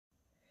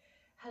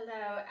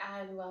Hello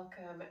and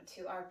welcome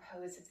to our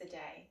pose of the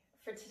day.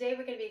 For today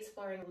we're going to be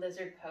exploring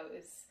lizard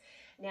pose.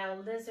 Now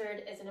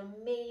lizard is an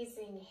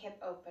amazing hip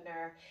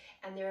opener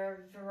and there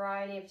are a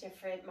variety of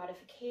different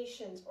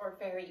modifications or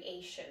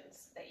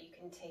variations that you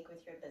can take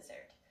with your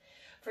lizard.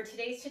 For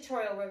today's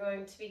tutorial we're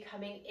going to be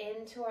coming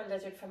into our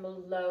lizard from a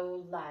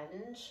low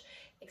lunge,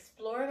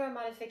 exploring our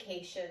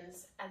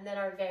modifications and then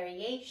our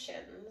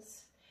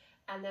variations,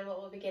 and then what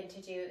we'll begin to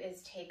do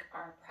is take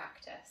our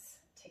practice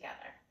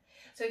together.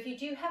 So if you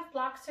do have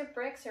blocks or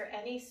bricks or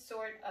any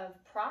sort of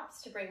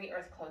props to bring the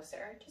earth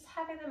closer, just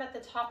having them at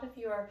the top of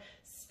your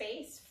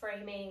space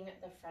framing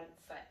the front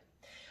foot.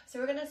 So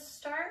we're going to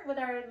start with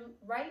our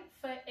right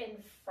foot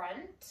in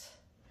front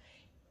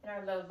in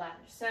our low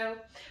lunge. So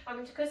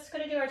I'm just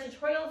going to do our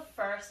tutorial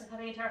first and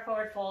coming into our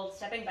forward fold,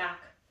 stepping back,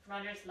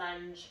 runner's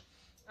lunge,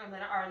 and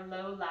then our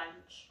low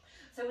lunge.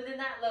 So within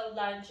that low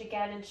lunge,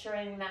 again,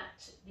 ensuring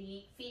that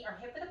the feet are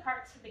hip width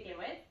apart to begin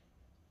with.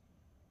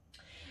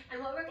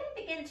 And what we're going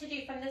to begin to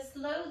do from this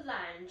low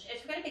lunge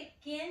is we're going to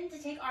begin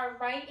to take our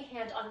right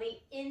hand on the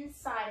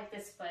inside of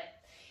this foot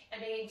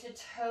and begin to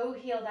toe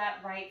heel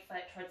that right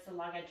foot towards the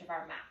long edge of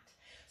our mat.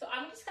 So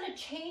I'm just going to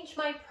change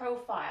my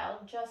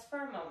profile just for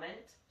a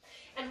moment.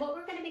 And what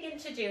we're going to begin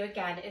to do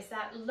again is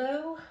that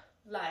low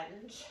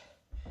lunge,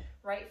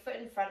 right foot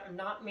in front. I'm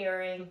not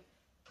mirroring,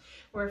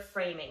 we're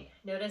framing.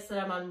 Notice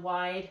that I'm on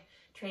wide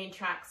train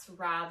tracks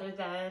rather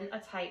than a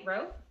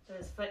tightrope. So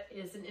this foot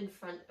isn't in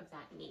front of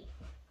that knee.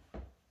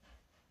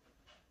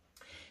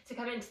 To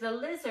come into the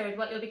lizard,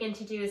 what you'll begin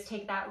to do is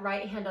take that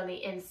right hand on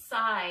the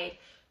inside,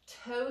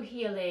 toe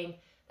heeling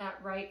that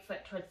right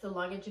foot towards the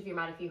long edge of your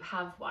mat if you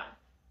have one.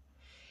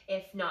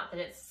 If not, then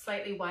it's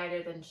slightly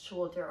wider than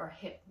shoulder or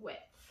hip width.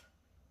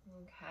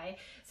 Okay,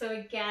 so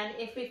again,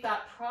 if we've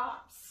got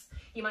props,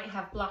 you might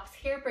have blocks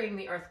here, bring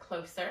the earth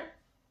closer.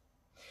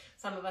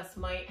 Some of us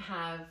might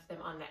have them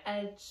on the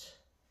edge,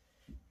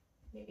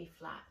 maybe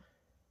flat.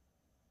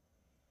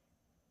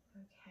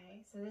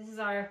 Okay, so this is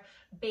our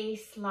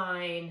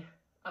baseline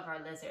of our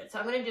lizard. So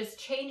I'm going to just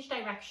change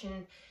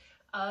direction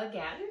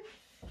again.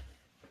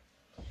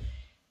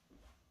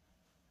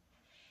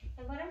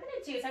 And what I'm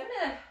going to do is I'm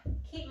going to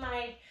keep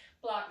my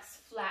blocks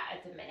flat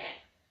at the minute.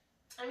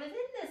 And within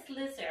this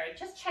lizard,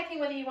 just checking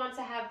whether you want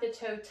to have the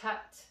toe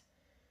tucked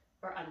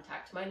or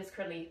untucked. Mine is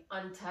currently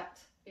untucked.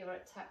 If you want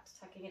it tucked,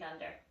 tucking it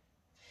under.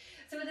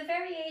 So with the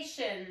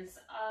variations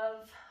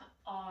of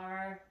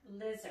our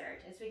lizard,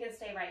 is we can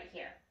stay right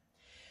here.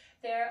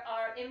 There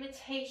are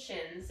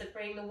imitations of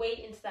bringing the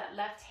weight into that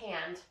left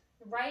hand,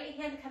 right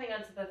hand coming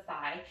onto the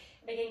thigh,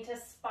 and beginning to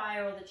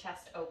spiral the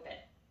chest open.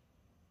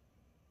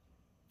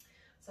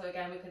 So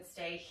again, we could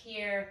stay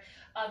here.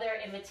 Other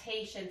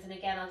imitations, and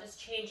again, I'll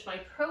just change my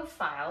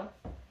profile,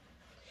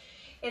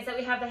 is that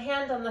we have the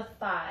hand on the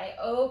thigh,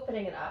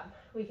 opening it up.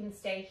 We can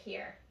stay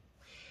here.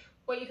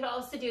 What you could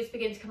also do is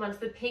begin to come onto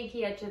the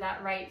pinky edge of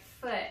that right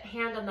foot,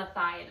 hand on the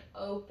thigh and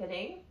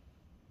opening.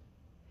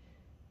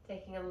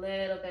 Taking a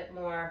little bit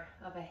more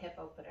of a hip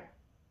opener.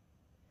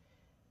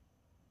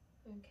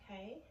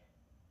 Okay.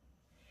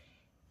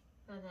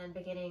 And then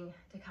beginning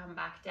to come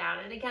back down.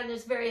 And again,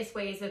 there's various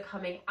ways of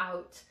coming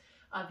out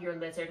of your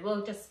lizard.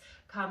 We'll just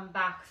come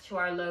back to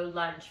our low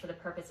lunge for the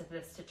purpose of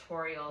this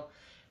tutorial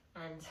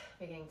and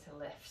beginning to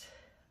lift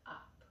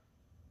up.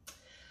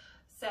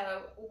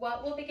 So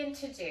what we'll begin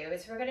to do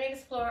is we're going to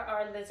explore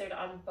our lizard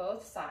on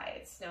both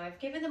sides. Now I've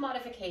given the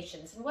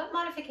modifications, and what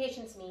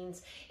modifications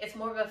means is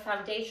more of a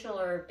foundational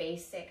or a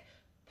basic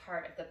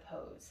part of the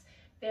pose.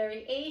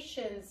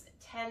 Variations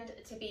tend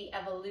to be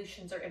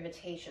evolutions or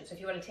imitations, so if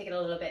you want to take it a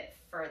little bit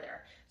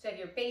further. So you have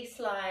your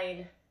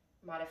baseline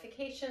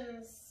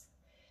modifications,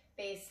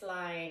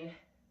 baseline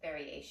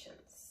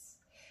variations.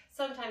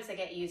 Sometimes they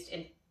get used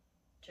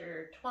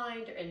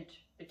intertwined or in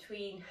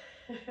between.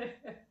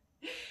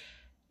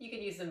 You can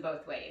use them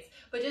both ways,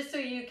 but just so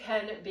you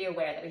can be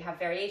aware that we have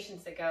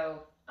variations that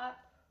go up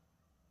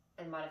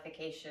and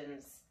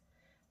modifications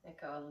that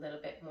go a little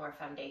bit more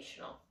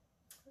foundational.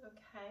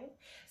 Okay,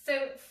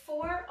 so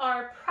for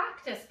our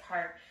practice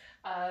part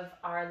of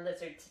our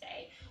lizard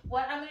today,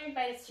 what I'm going to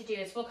invite us to do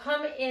is we'll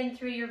come in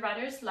through your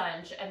runner's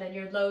lunge and then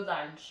your low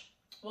lunge.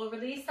 We'll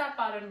release that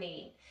bottom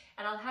knee,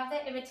 and I'll have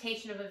that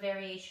imitation of a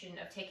variation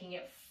of taking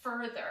it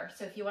further.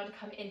 So if you want to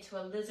come into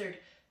a lizard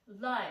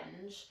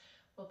lunge,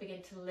 we'll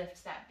begin to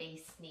lift that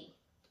base knee,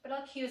 but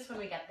I'll cue us when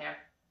we get there.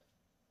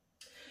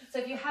 So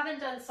if you haven't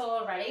done so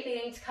already,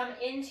 beginning to come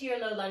into your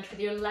low lunge with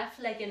your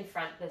left leg in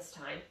front this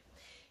time.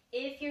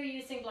 If you're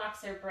using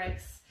blocks or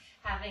bricks,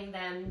 having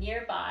them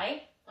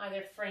nearby,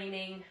 either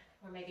framing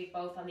or maybe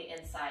both on the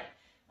inside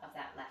of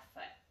that left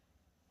foot.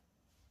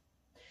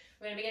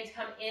 We're going to begin to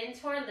come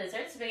into our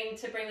lizard, so beginning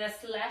to bring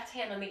this left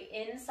hand on the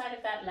inside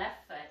of that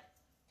left foot.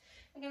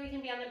 Again, we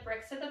can be on the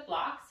bricks or the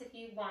blocks if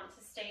you want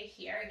to stay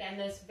here. Again,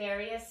 there's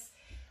various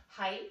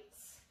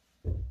heights.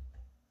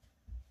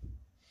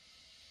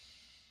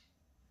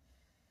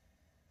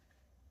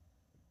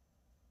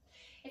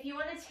 If you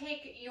want to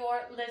take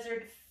your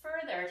lizard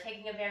further,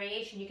 taking a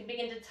variation, you can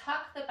begin to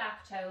tuck the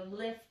back toe,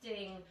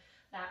 lifting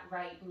that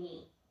right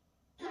knee.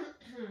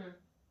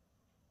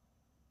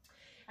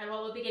 And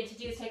what we'll begin to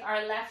do is take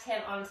our left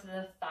hand onto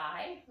the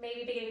thigh,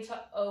 maybe beginning to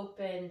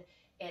open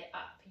it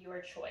up, your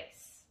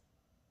choice.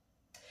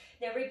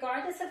 Now,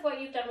 regardless of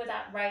what you've done with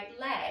that right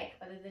leg,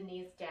 whether the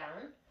knee is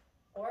down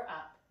or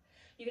up,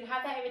 you can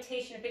have that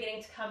invitation of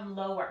beginning to come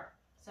lower.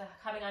 So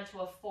coming onto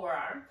a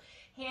forearm.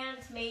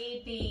 Hands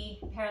may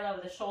be parallel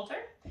with the shoulder,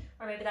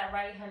 or maybe that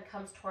right hand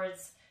comes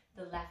towards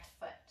the left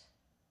foot.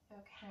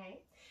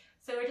 Okay,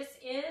 so we're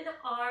just in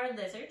our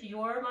lizard,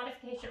 your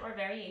modification or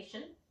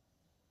variation.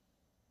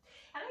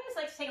 And I just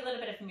like to take a little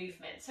bit of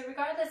movement. So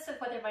regardless of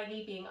whether my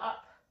knee being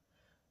up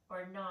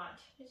or not,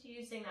 just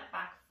using that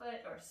back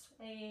foot or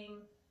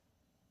swaying.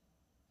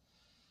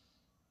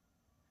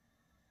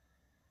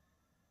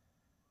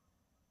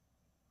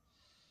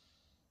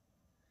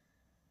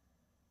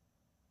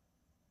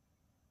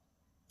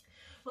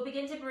 We'll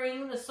begin to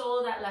bring the sole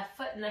of that left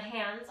foot and the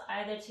hands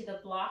either to the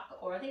block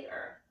or the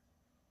earth.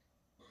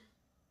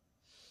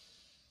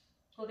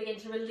 We'll begin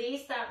to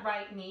release that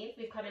right knee.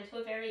 We've come into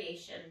a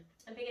variation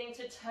and beginning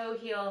to toe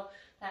heel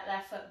that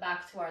left foot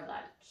back to our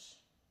lunge.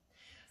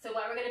 So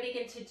what we're going to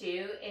begin to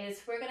do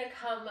is we're going to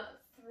come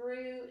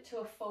through to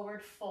a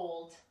forward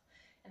fold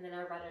and then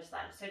our runner's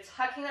lunge. So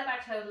tucking that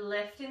back toe,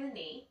 lifting the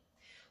knee.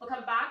 We'll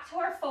come back to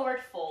our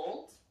forward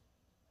fold.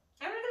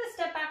 And we're going to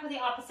step back with the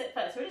opposite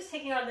foot. So we're just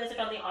taking our lizard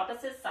on the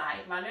opposite side,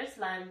 runner's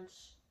lunge.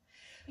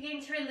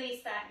 Beginning to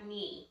release that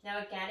knee. Now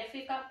again, if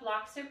we've got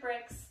blocks or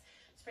bricks,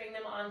 just bring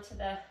them onto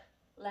the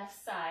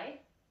left side.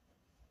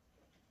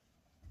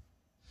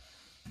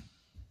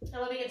 And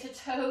we'll begin to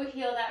toe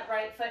heel that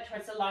right foot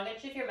towards the long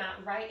edge of your mat,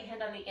 right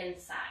hand on the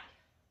inside.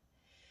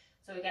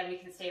 So again, we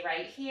can stay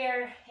right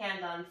here,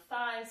 hand on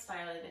thigh,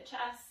 spiraling the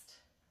chest.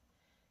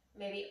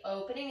 Maybe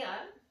opening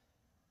up.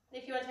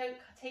 If you want to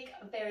take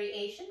a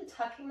variation,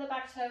 tucking the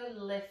back toe,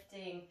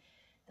 lifting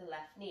the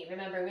left knee.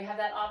 Remember, we have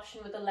that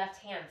option with the left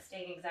hand,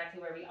 staying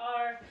exactly where we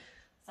are.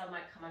 Some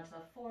might come onto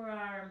the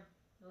forearm.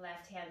 The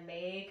left hand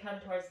may come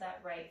towards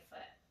that right foot.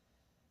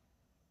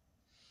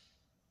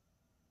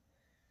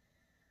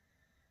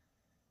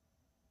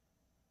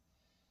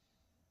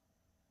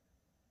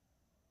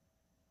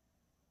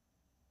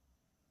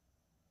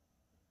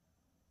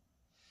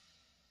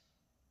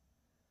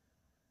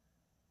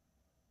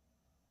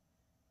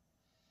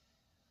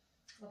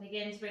 We'll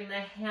begin to bring the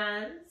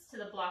hands to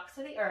the blocks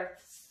of the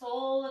earth,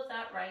 sole of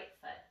that right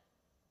foot.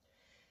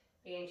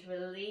 Begin to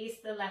release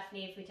the left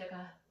knee if we took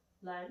a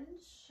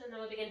lunge, and then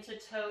we'll begin to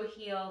toe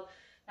heel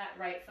that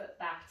right foot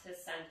back to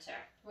center.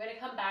 We're going to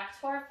come back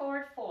to our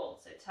forward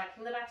fold, so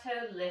tucking the back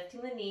toe,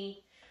 lifting the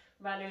knee,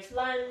 runner's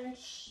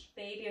lunge,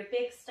 baby or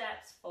big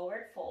steps,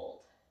 forward fold.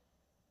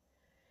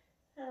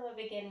 And we'll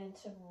begin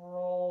to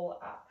roll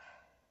up.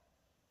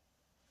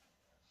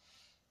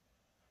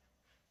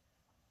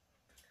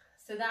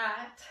 So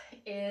that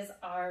is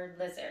our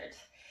lizard.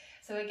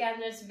 So again,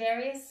 there's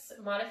various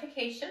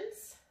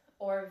modifications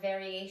or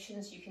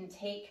variations you can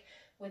take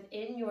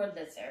within your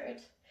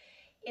lizard.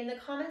 In the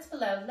comments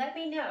below, let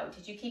me know,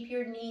 did you keep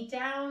your knee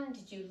down?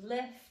 Did you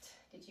lift?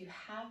 Did you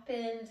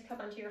happen to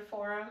come onto your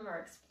forearm or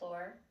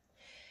explore?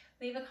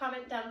 Leave a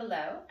comment down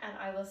below and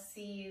I will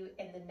see you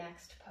in the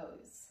next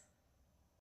pose.